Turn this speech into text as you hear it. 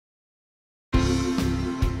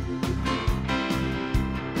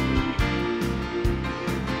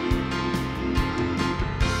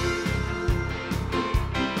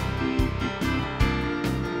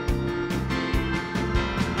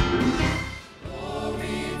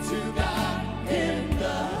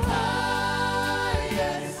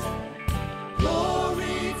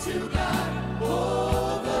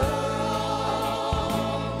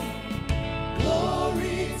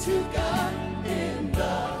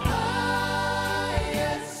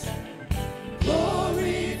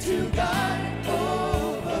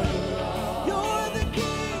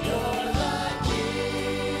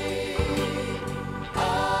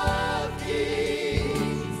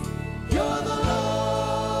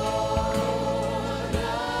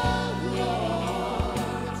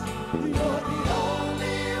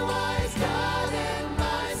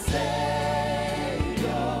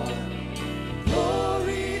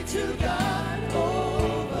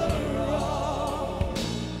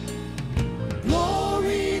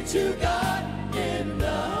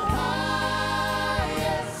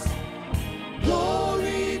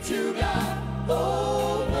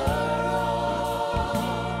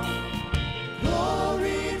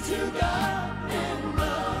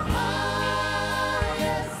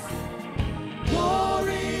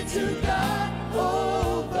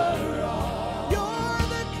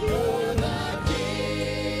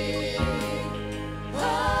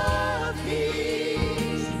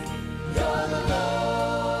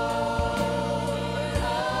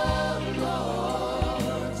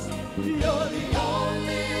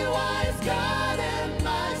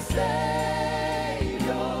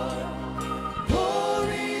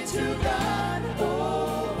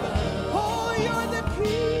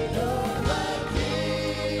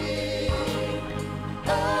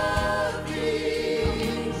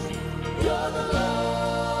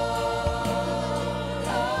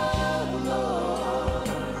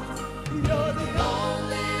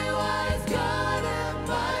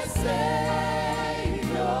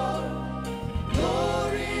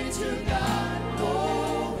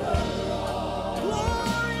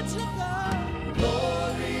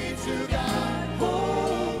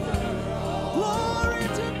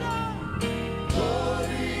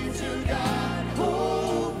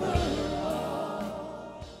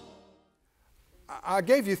I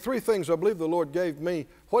gave you three things I believe the Lord gave me.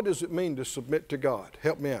 What does it mean to submit to God?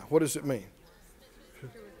 Help me out. What does it mean?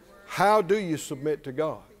 How do you submit to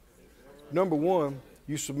God? Number one,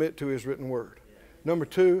 you submit to His written word. Number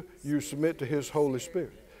two, you submit to His Holy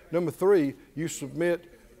Spirit. Number three, you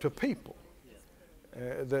submit to people.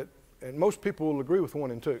 And most people will agree with 1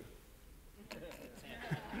 and 2.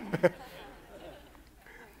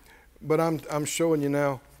 But I'm showing you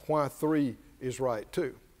now why 3 is right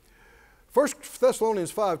too. 1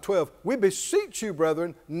 Thessalonians 5:12, we beseech you,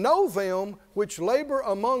 brethren, know them which labor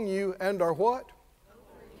among you and are what?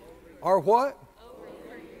 Are what?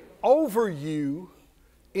 Over you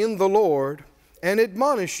in the Lord, and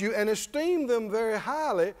admonish you and esteem them very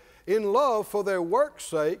highly in love for their work's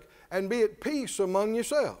sake, and be at peace among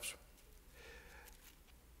yourselves.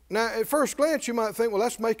 Now, at first glance, you might think, well,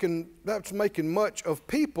 that's making much of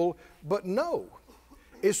people, but no.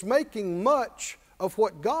 It's making much of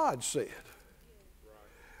what God said.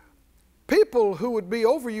 People who would be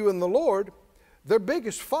over you in the Lord, their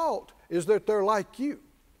biggest fault is that they're like you.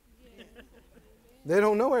 They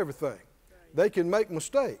don't know everything. They can make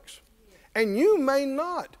mistakes. And you may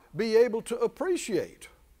not be able to appreciate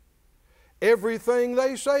everything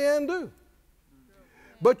they say and do.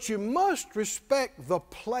 But you must respect the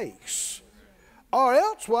place, or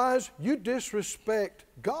elsewise you disrespect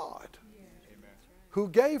God who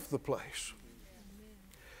gave the place.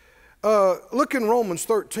 Look in Romans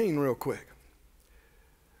 13 real quick.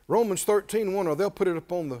 Romans 13:1, or they'll put it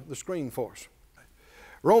up on the screen for us.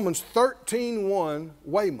 Romans 13:1,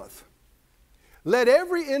 Weymouth. Let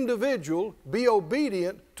every individual be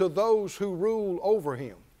obedient to those who rule over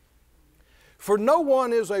him. For no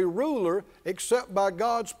one is a ruler except by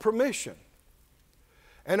God's permission.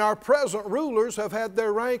 And our present rulers have had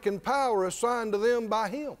their rank and power assigned to them by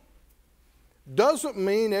Him. Doesn't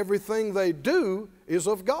mean everything they do is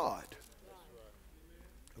of God.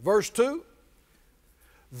 Verse 2,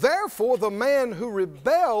 therefore the man who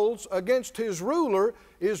rebels against his ruler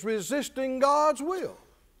is resisting God's will.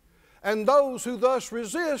 And those who thus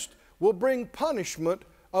resist will bring punishment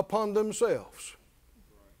upon themselves.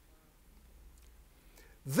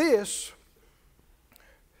 This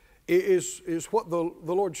is what the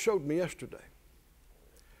Lord showed me yesterday.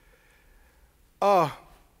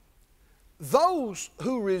 Those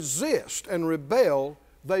who resist and rebel,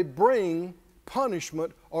 they bring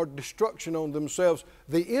punishment or destruction on themselves.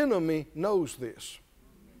 The enemy knows this.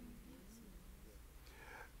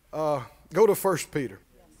 Go to 1 Peter.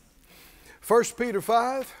 1 Peter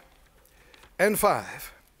 5 and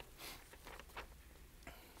 5.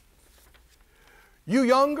 You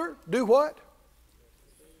younger, do what?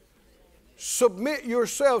 Submit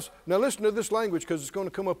yourselves. Now listen to this language because it's going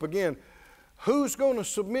to come up again. Who's going to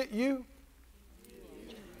submit you?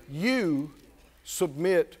 You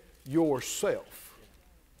submit yourself.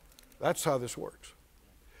 That's how this works.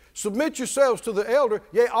 Submit yourselves to the elder,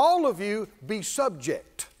 yea, all of you be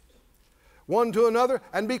subject one to another,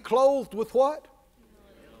 and be clothed with what?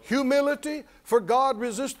 Humility, for God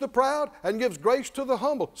resists the proud and gives grace to the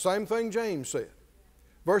humble. Same thing James said.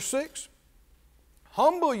 Verse 6,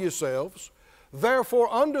 humble yourselves,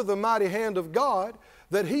 therefore, under the mighty hand of God,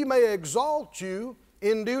 that He may exalt you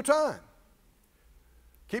in due time.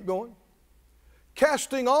 Keep going.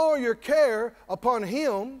 Casting all your care upon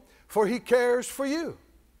Him, for He cares for you.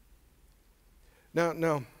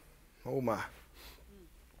 Now, oh my.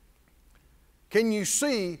 Can you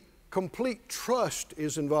see complete trust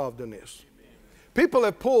is involved in this? People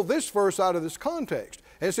have pulled this verse out of this context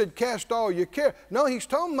and said, cast all your care. No, He's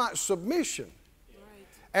talking about submission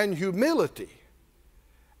and humility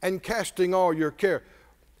and casting all your care.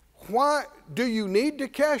 Why do you need to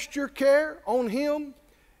cast your care on Him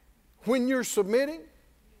when you're submitting?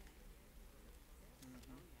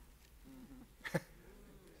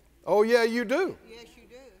 Oh, yeah, you do. Yes, you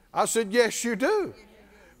do. I said, yes, you do.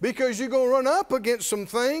 Because you're going to run up against some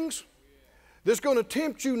things that's going to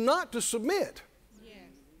tempt you not to submit. Yes.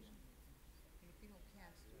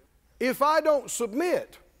 If I don't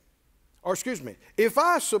submit, or excuse me, if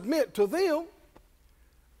I submit to them,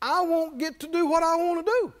 I won't get to do what I want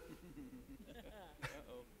to do.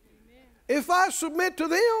 If I submit to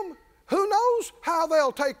them, who knows how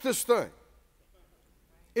they'll take this thing?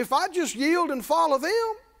 If I just yield and follow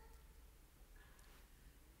them,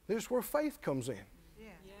 this is where faith comes in. Yeah.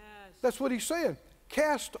 Yes. That's what He's saying.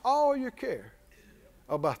 Cast all your care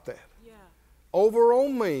about that. Yeah. Over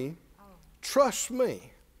on me, trust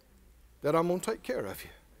me that I'm going to take care of you.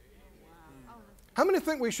 Wow. How many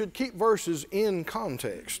think we should keep verses in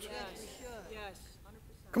context? Yes, we should. Yes.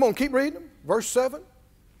 100%. Come on, keep reading them. Verse 7.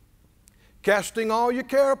 Casting all your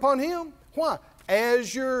care upon Him. Why?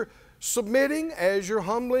 As you're submitting as you're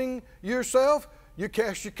humbling yourself. You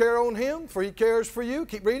cast your care on Him, for He cares for you.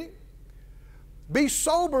 Keep reading. Be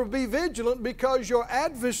sober, be vigilant, because your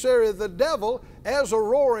adversary the devil, as a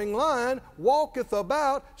roaring lion, walketh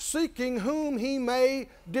about, seeking whom he may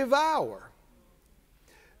devour.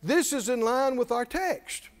 This is in line with our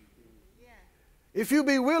text. If you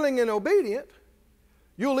be willing and obedient,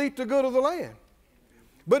 you'll eat the good of the land.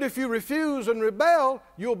 But if you refuse and rebel,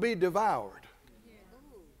 you'll be devoured.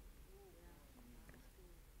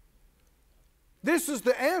 This is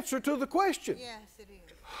the answer to the question. Yes, it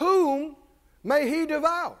is. Whom may He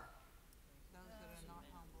devour?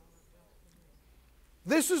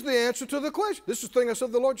 This is the answer to the question. This is the thing I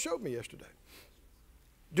said the Lord showed me yesterday.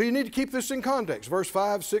 Do you need to keep this in context? Verse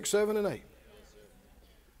 5, 6, 7, and 8.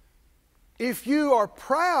 If you are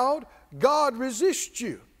proud, God resists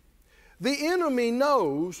you. The enemy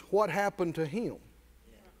knows what happened to him.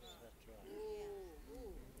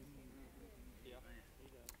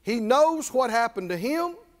 He knows what happened to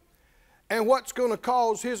him and what's going to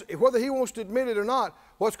cause his, whether he wants to admit it or not,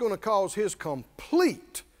 what's going to cause his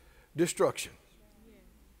complete destruction.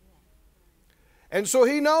 And so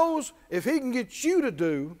he knows if he can get you to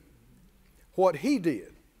do what he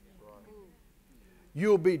did,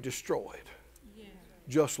 you'll be destroyed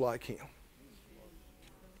just like him.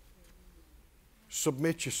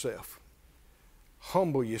 Submit yourself.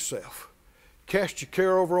 Humble yourself. Cast your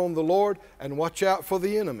care over on the Lord and watch out for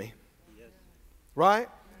the enemy. Right?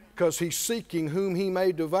 Because he's seeking whom he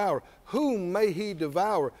may devour. Whom may he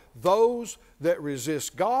devour? Those that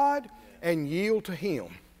resist God and yield to him.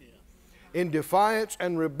 In defiance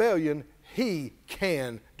and rebellion, he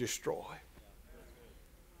can destroy.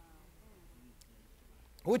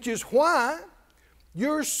 Which is why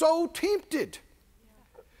you're so tempted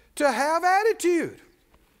to have attitude.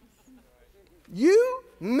 You,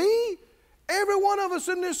 me, every one of us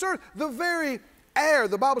in this earth, the very air,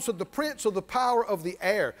 the Bible said the prince of the power of the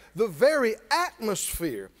air, the very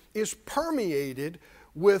atmosphere is permeated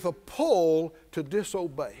with a pull to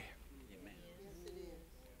disobey.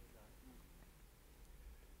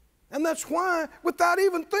 And that's why, without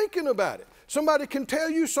even thinking about it, somebody can tell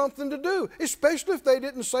you something to do, especially if they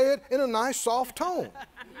didn't say it in a nice, soft tone.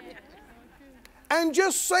 And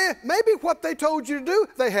just say it. Maybe what they told you to do,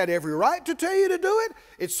 they had every right to tell you to do it.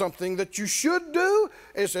 It's something that you should do.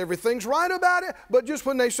 It's everything's right about it. But just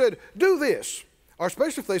when they said, do this, or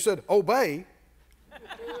especially if they said, obey,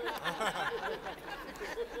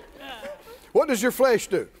 what does your flesh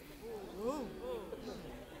do?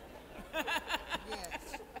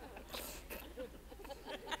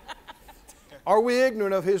 Are we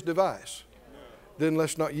ignorant of his device? Then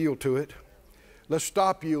let's not yield to it. Let's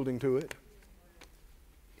stop yielding to it.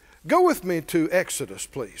 Go with me to Exodus,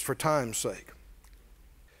 please, for time's sake.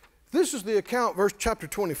 This is the account, verse chapter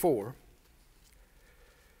 24,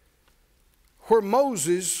 where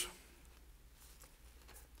Moses,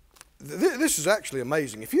 this is actually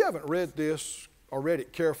amazing. If you haven't read this or read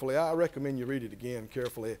it carefully, I recommend you read it again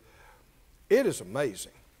carefully. It is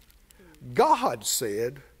amazing. God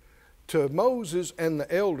said to Moses and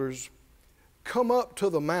the elders, come up to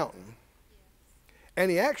the mountain.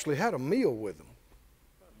 And he actually had a meal with them.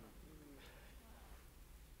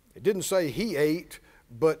 It didn't say he ate,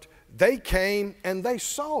 but they came and they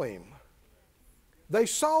saw him. They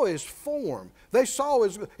saw his form. They saw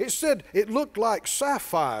his, it said it looked like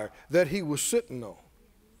sapphire that he was sitting on.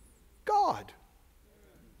 God.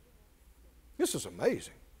 This is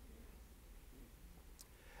amazing.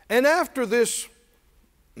 And after this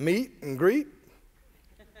meet and greet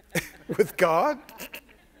with God,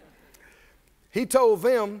 he told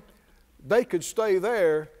them they could stay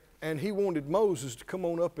there, and he wanted Moses to come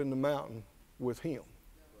on up in the mountain with him.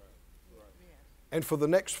 And for the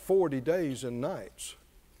next 40 days and nights,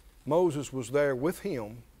 Moses was there with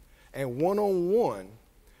him, and one-on-one,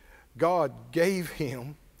 God gave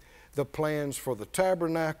him the plans for the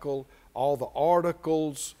tabernacle, all the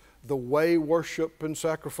articles, the way worship and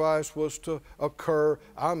sacrifice was to occur.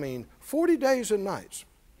 I mean, 40 days and nights.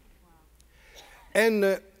 And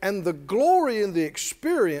the glory in the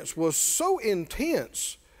experience was so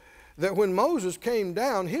intense that when Moses came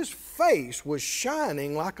down, his face was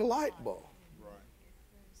shining like a light bulb.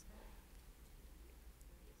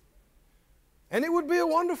 And it would be a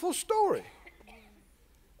wonderful story,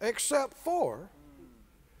 except for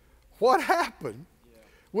what happened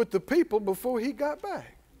with the people before he got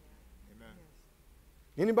back.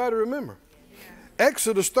 Anybody remember?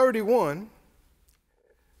 Exodus 31,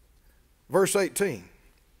 verse 18.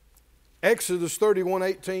 Exodus 31,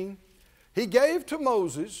 18. He gave to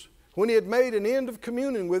Moses, when he had made an end of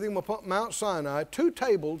communion with him upon Mount Sinai, 2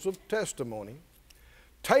 tables of testimony,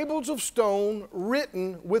 tables of stone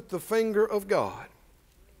written with the finger of God.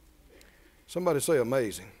 Somebody say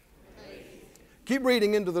amazing. Amazing. Keep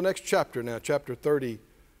reading into the next chapter now, chapter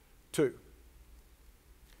 32.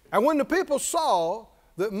 And when the people saw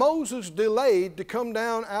that Moses delayed to come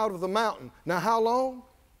down out of the mountain, now how long?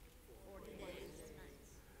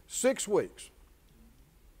 6 weeks.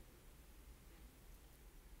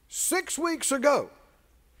 6 weeks ago,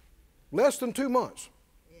 less than 2 months,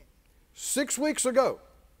 6 weeks ago,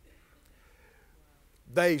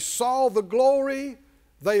 they saw the glory,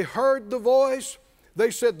 they heard the voice,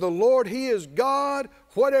 they said, the Lord, He is God.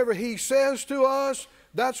 Whatever He says to us,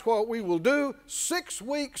 that's what we will do. 6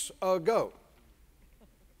 weeks ago.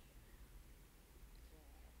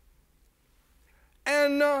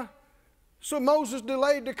 And so Moses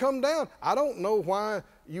delayed to come down. I don't know why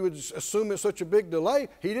you would assume it's such a big delay.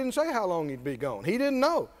 He didn't say how long he'd be gone. He didn't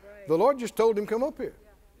know. Right. The Lord just told him, come up here.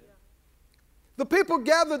 Yeah. The people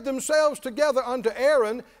gathered themselves together unto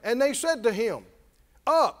Aaron, and they said to him,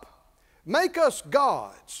 up, make us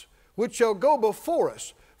gods, which shall go before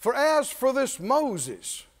us. For as for this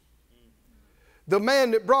Moses, the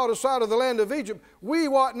man that brought us out of the land of Egypt, we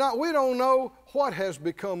don't know what has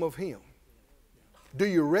become of him. Do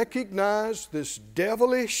you recognize this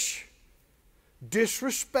devilish,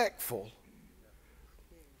 disrespectful,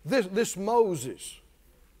 this Moses?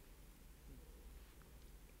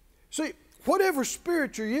 See, whatever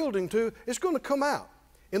spirit you're yielding to, it's going to come out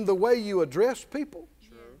in the way you address people,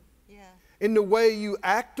 in the way you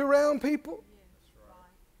act around people.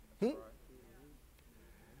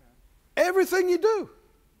 Everything you do.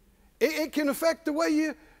 It can affect the way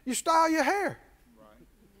you style your hair,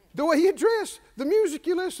 the way you dress, the music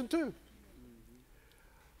you listen to.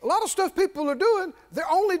 A lot of stuff people are doing,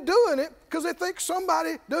 they're only doing it because they think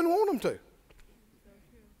somebody doesn't want them to.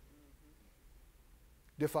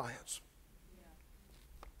 Defiance.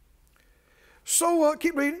 So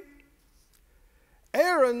keep reading.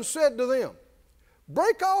 Aaron said to them,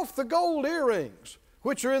 break off the gold earrings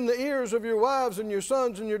which are in the ears of your wives and your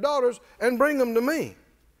sons and your daughters, and bring them to me.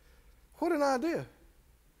 What an idea.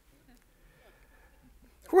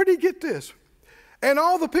 Where did he get this? And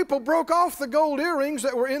all the people broke off the gold earrings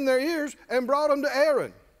that were in their ears and brought them to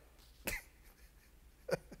Aaron.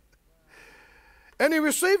 And he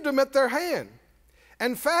received them at their hand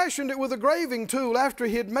and fashioned it with a graving tool after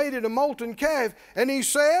he had made it a molten calf. And he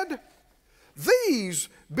said, these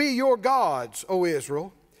be your gods, O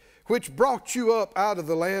Israel, which brought you up out of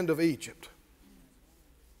the land of Egypt.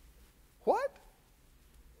 What?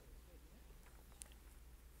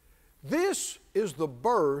 This is the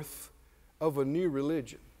birth of a new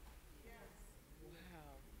religion.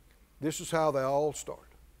 This is how they all start.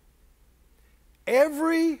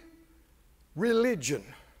 Every religion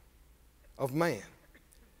of man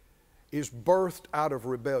is birthed out of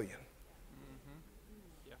rebellion.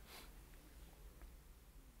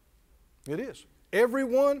 It is.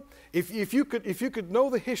 Everyone, if you could know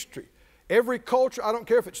the history, every culture, I don't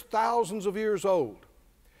care if it's thousands of years old,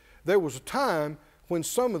 there was a time when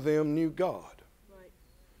some of them knew God. Right.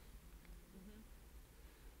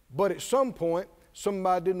 But at some point,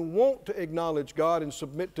 somebody didn't want to acknowledge God and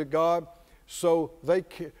submit to God, so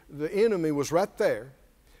the enemy was right there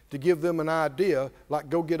to give them an idea, like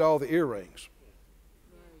go get all the earrings.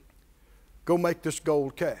 Right. Go make this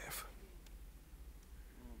gold calf.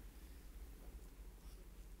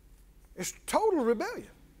 It's total rebellion.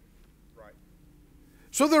 Right.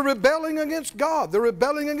 So they're rebelling against God. They're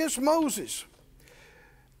rebelling against Moses.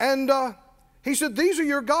 And he said, these are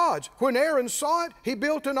your gods. When Aaron saw it, he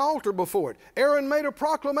built an altar before it. Aaron made a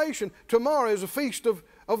proclamation, tomorrow is a feast of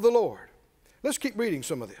the Lord. Let's keep reading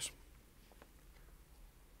some of this.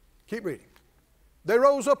 Keep reading. They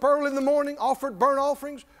rose up early in the morning, offered burnt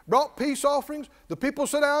offerings, brought peace offerings. The people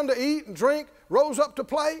sat down to eat and drink, rose up to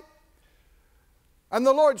play. And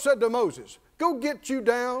the Lord said to Moses, go get you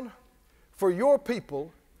down, for your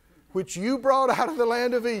people, which you brought out of the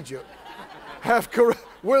land of Egypt, have corrupted.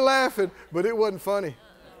 We're laughing, but it wasn't funny.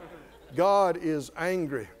 God is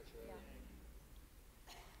angry.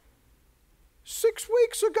 6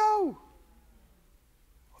 weeks ago,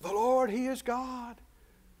 the Lord, He is God.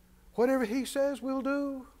 Whatever He says, we'll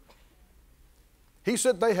do. He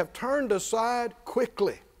said they have turned aside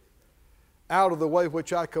quickly out of the way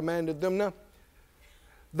which I commanded them. Now,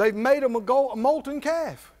 they've made them a molten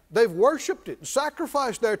calf. They've worshipped it and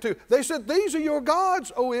sacrificed thereto. They said, these are your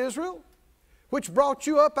gods, O Israel, which brought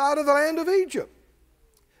you up out of the land of Egypt.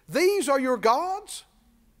 These are your gods?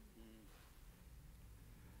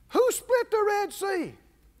 Who split the Red Sea?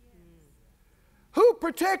 Who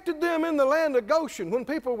protected them in the land of Goshen when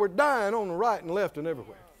people were dying on the right and left and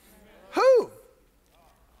everywhere? Who?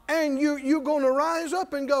 And you're going to rise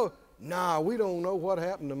up and go, nah, we don't know what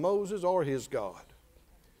happened to Moses or his God.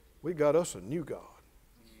 We got us a new God.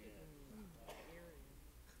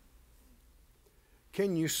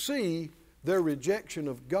 Can you see their rejection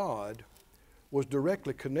of God was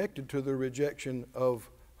directly connected to the rejection of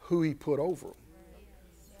who He put over them?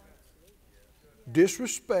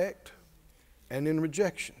 Disrespect and in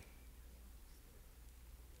rejection.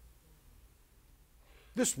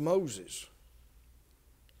 This Moses.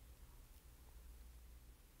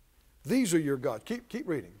 These are your gods. Keep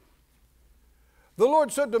reading. The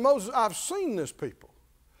Lord said to Moses, I've seen this people.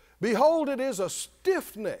 Behold, it is a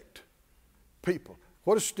stiff-necked people.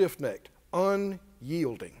 What is stiff-necked?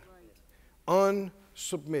 Unyielding.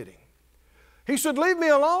 Unsubmitting. He said, leave me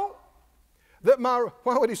alone. Why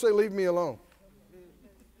would He say, leave me alone?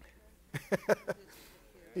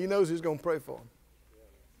 He knows He's going to pray for him.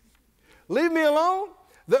 Leave me alone,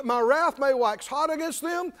 that my wrath may wax hot against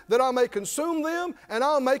them, that I may consume them, and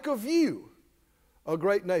I'll make of you a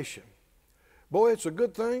great nation. Boy, it's a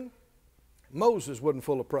good thing Moses wasn't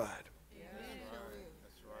full of pride.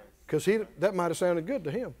 Because that might have sounded good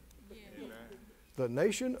to him. The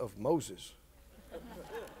nation of Moses.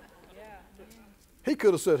 He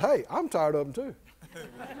could have said, hey, I'm tired of them too.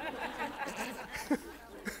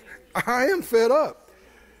 I am fed up.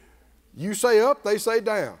 You say up, they say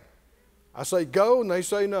down. I say go, and they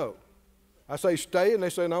say no. I say stay, and they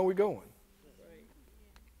say no, we're going.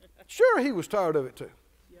 Sure, he was tired of it too.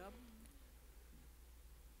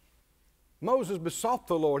 Moses besought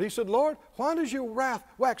the Lord. He said, Lord, why does your wrath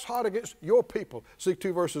wax hot against your people? See,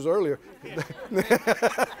 2 verses earlier.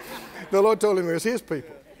 The Lord told him it was His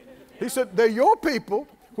people. He said, they're your people,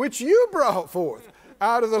 which you brought forth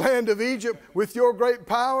out of the land of Egypt with your great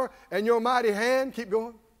power and your mighty hand. Keep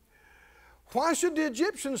going. Why should the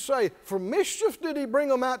Egyptians say, for mischief did He bring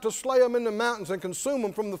them out to slay them in the mountains and consume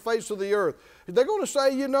them from the face of the earth? They're going to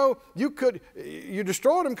say, you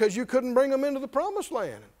destroyed them because you couldn't bring them into the promised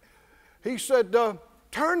land. He said,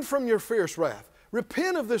 turn from your fierce wrath.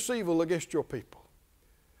 Repent of this evil against your people.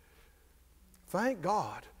 Thank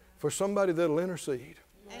God for somebody that'll intercede.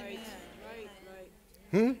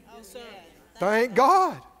 Amen. Yes, thank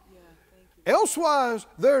God. Yeah, elsewise,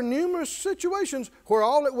 there are numerous situations where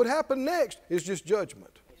all that would happen next is just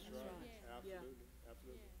judgment. That's right. Yeah.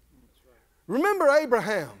 Remember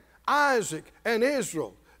Abraham, Isaac, and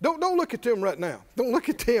Israel. Don't look at them right now. Don't look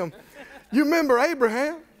at them. You remember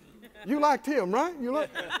Abraham? You liked him, right? You like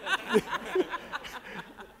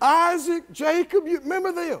Isaac, Jacob. You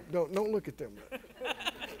remember them? Don't look at them. Right?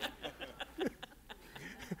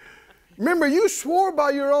 Remember, you swore by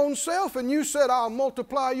your own self, and you said, I'll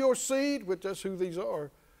multiply your seed, which that's who these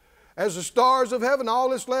are. As the stars of heaven, all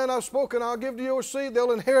this land I've spoken, I'll give to your seed.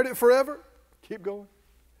 They'll inherit it forever. Keep going.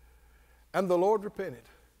 And the Lord repented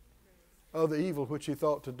of the evil which He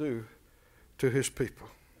thought to do to His people.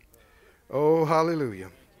 Oh, hallelujah.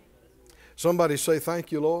 Somebody say,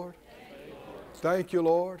 thank you, Lord. Thank you,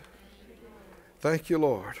 Lord. Thank you,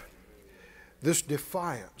 Lord. This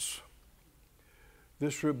defiance,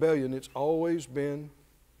 this rebellion, it's always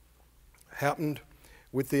happened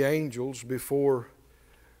with the angels before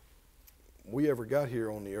we ever got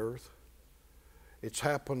here on the earth. It's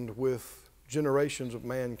happened with generations of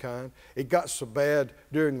mankind. It got so bad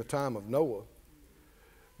during the time of Noah.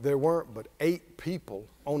 There weren't but 8 people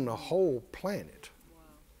on the whole planet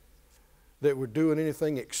that were doing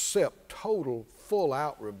anything except total,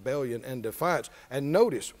 full-out rebellion and defiance. And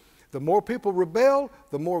notice, the more people rebel,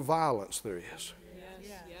 the more violence there is.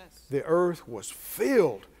 Yes. The earth was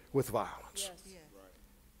filled with violence. Yes.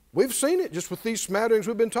 We've seen it just with these smatterings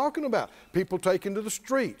we've been talking about. People taking to the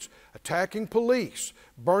streets, attacking police,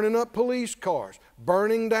 burning up police cars,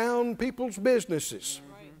 burning down people's businesses.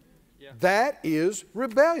 Yeah. That is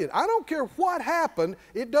rebellion. I don't care what happened,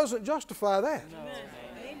 it doesn't justify that. No.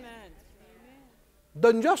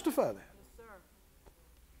 Doesn't justify that. Yes,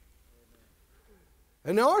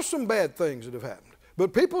 and there are some bad things that have happened.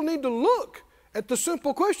 But people need to look at the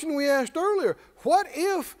simple question we asked earlier. What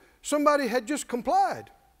if somebody had just complied?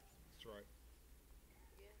 That's right.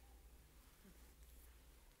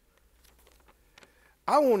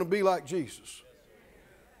 I want to be like Jesus.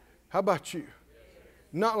 How about you?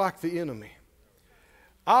 Not like the enemy.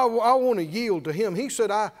 I want to yield to Him. He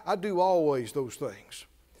said, I do always those things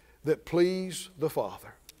that please the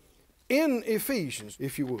Father. In Ephesians,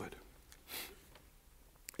 if you would.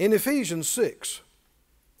 In Ephesians 6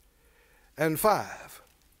 and 5.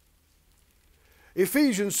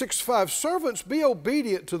 Ephesians 6:5. Servants, be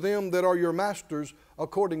obedient to them that are your masters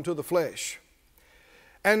according to the flesh.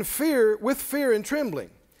 And with fear and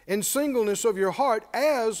trembling, in singleness of your heart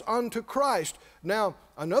as unto Christ. Now,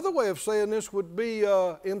 Another way of saying this would be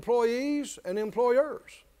employees and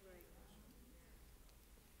employers.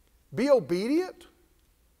 Be obedient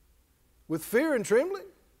with fear and trembling.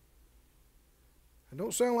 It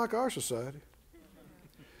don't sound like our society.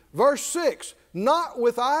 Verse 6, not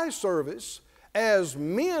with eye service as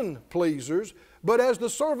men pleasers, but as the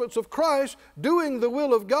servants of Christ, doing the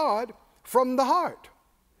will of God from the heart.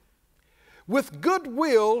 With good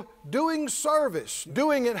will, doing service.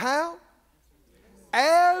 Doing it how?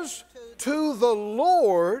 As to the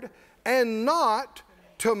Lord, and not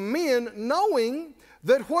to men, knowing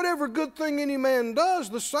that whatever good thing any man does,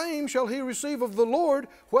 the same shall he receive of the Lord,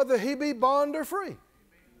 whether he be bond or free.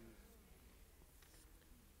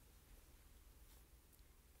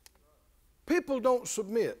 People don't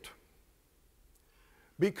submit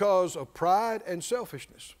because of pride and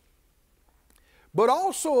selfishness. But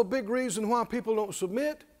also a big reason why people don't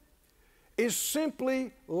submit is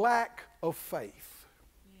simply lack of faith.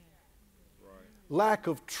 Lack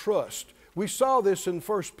of trust. We saw this in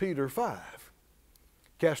 1 Peter 5.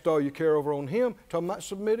 Cast all your care over on him, talking about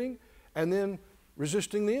submitting, and then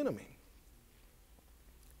resisting the enemy.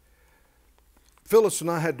 Phyllis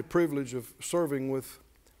and I had the privilege of serving with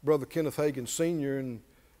Brother Kenneth Hagin Sr. and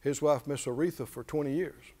his wife, Miss Aretha, for 20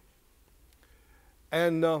 years.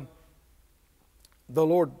 And the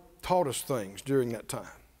Lord taught us things during that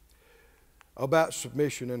time about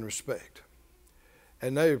submission and respect.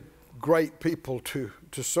 And they're great people to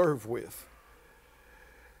serve with.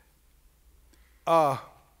 One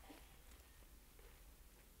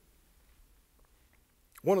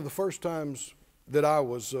of the first times that I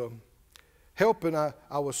was helping, I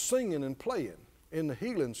was singing and playing in the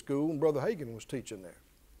healing school, and Brother Hagin was teaching there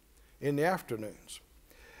in the afternoons.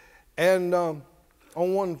 And on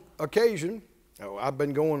one occasion, I've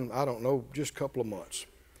been going, I don't know, just a couple of months.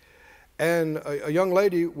 And a young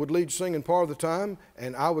lady would lead singing part of the time,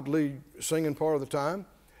 and I would lead singing part of the time.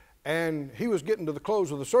 And he was getting to the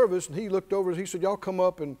close of the service, and he looked over and he said, y'all come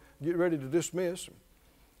up and get ready to dismiss.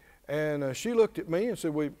 And she looked at me and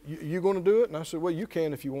said, well, you going to do it? And I said, well, you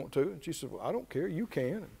can if you want to. And she said, well, I don't care, you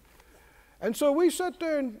can. And so we sat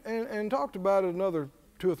there and talked about it another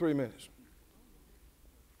 2 or 3 minutes.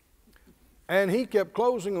 And he kept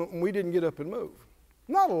closing, and we didn't get up and move.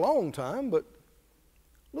 Not a long time, but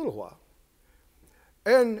a little while.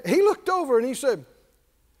 And he looked over and he said,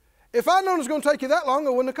 if I'd known it was going to take you that long, I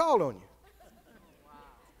wouldn't have called on you.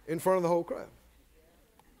 In front of the whole crowd.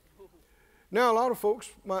 Now, a lot of folks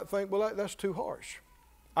might think, well, that's too harsh.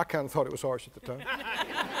 I kind of thought it was harsh at the time.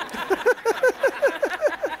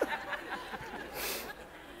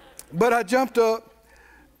 But I jumped up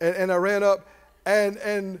and I ran up, and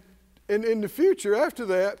in the future after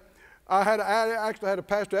that, I actually had a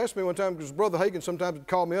pastor ask me one time, because Brother Hagin sometimes would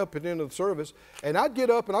call me up at the end of the service, and I'd get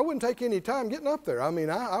up and I wouldn't take any time getting up there. I mean,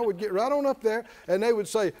 I would get right on up there, and they would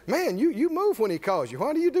say, man, you move when he calls you.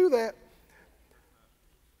 Why do you do that?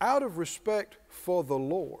 Out of respect for the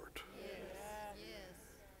Lord. Yes.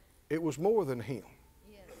 It was more than him.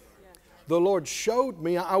 Yes. The Lord showed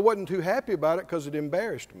me, I wasn't too happy about it because it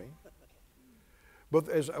embarrassed me. But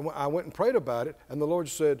as I went and prayed about it, and the Lord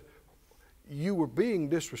said, you were being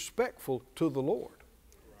disrespectful to the Lord.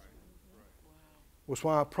 Was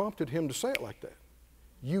why I prompted him to say it like that.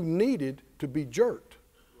 You needed to be jerked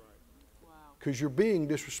because you're being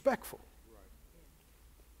disrespectful.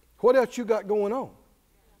 What else you got going on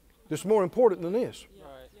that's more important than this?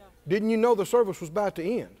 Didn't you know the service was about to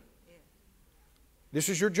end? This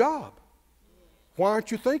is your job. Why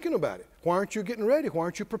aren't you thinking about it? Why aren't you getting ready? Why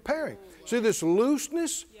aren't you preparing? See, this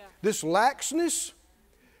looseness, this laxness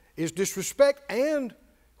is disrespect, and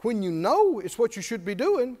when you know it's what you should be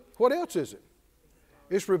doing, what else is it?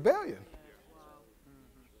 It's rebellion.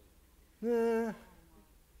 We'll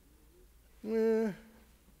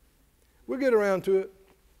get around to it.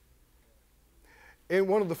 And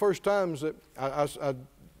one of the first times that I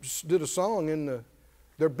did a song in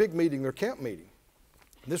their big meeting, their camp meeting.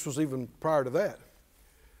 This was even prior to that.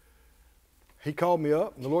 He called me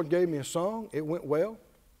up, and the Lord gave me a song. It went well.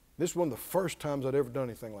 This is one of the first times I'd ever done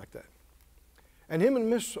anything like that. And him and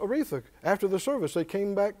Miss Aretha, after the service, they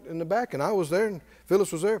came back in the back, and I was there, and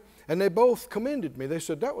Phyllis was there, and they both commended me. They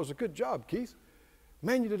said, that was a good job, Keith.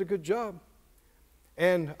 Man, you did a good job.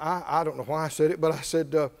 And I don't know why I said it, but I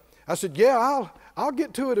said, yeah, I'll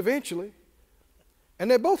get to it eventually.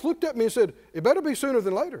 And they both looked at me and said, it better be sooner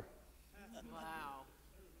than later. Wow.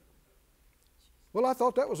 Well, I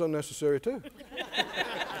thought that was unnecessary too.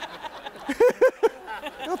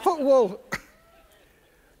 I thought, well,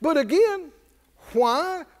 but again,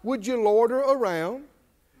 why would you loiter around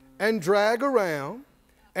and drag around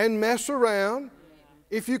and mess around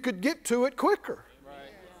if you could get to it quicker?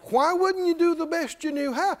 Why wouldn't you do the best you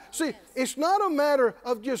knew how? See, it's not a matter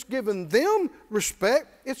of just giving them respect.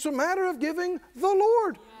 It's a matter of giving the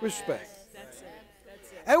Lord respect. That's it.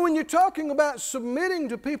 That's it. And when you're talking about submitting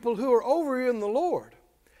to people who are over you in the Lord,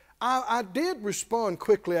 I did respond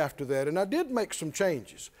quickly after that, and I did make some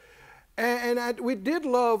changes. We did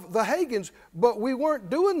love the Hagins, but we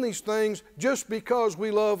weren't doing these things just because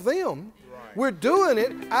we love them. We're doing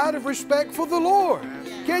it out of respect for the Lord.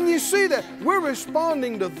 Can you see that? We're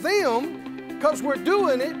responding to them because we're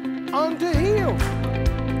doing it unto Him.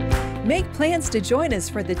 Make plans to join us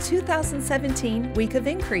for the 2017 Week of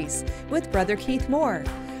Increase with Brother Keith Moore,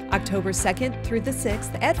 October 2nd through the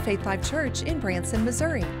 6th at Faith Life Church in Branson,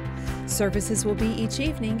 Missouri. Services will be each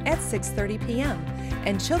evening at 6:30 p.m.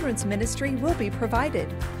 and children's ministry will be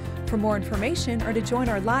provided. For more information or to join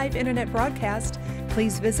our live internet broadcast,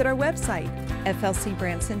 please visit our website,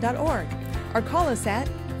 flcbranson.org, or call us at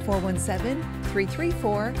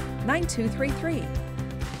 417-334-9233.